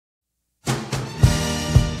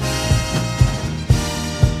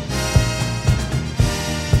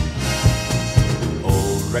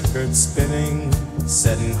records spinning,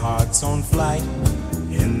 setting hearts on flight.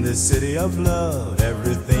 In the city of love,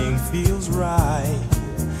 everything feels right.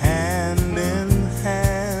 Hand in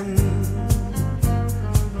hand,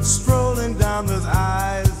 strolling down the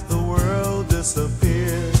aisles, the world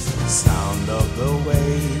disappears. Sound of the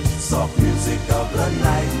waves, soft music of the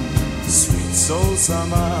night. Sweet soul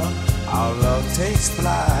summer, our love takes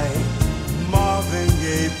flight. Marvin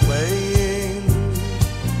Gaye playing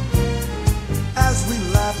as we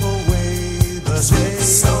laugh away the sweet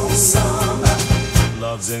soul summer.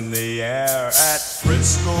 Love's in the air at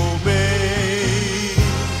Frisco Bay.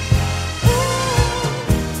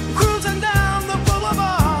 Ooh, cruising down the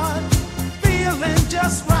boulevard, feeling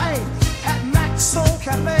just right. At Max Soul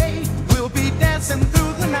Cafe, we'll be dancing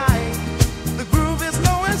through the night. The groove is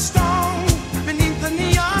going strong beneath the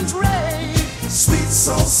neon's ray. Sweet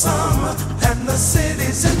soul summer, and the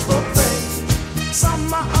city's in full play.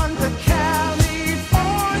 Summer under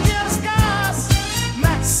California skies,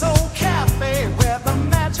 Max Soul Cafe, where the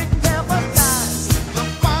magic never dies. The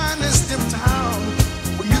finest in town,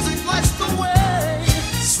 where music lights the way.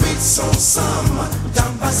 Sweet soul summer,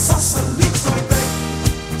 down by Sausalito Bay.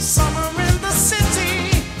 Summer in the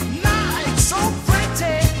city, night so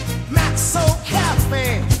pretty. Max Soul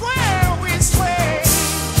Cafe, where we sway.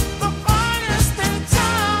 The finest in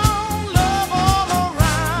town, love all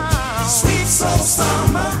around. Sweet soul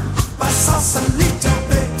summer, by Sausalito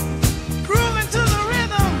Bay. Grooving to the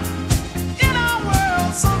rhythm, in our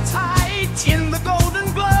world so tight. In the golden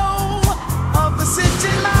glow of the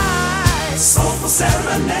city lights. Soulful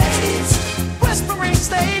serenades, Whispering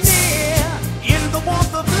stay near, in the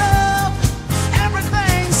warmth of love,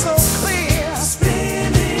 everything's so clear.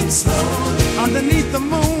 spinning slowly. Underneath the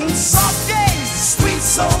moon, soft gaze, Sweet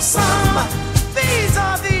soul summer,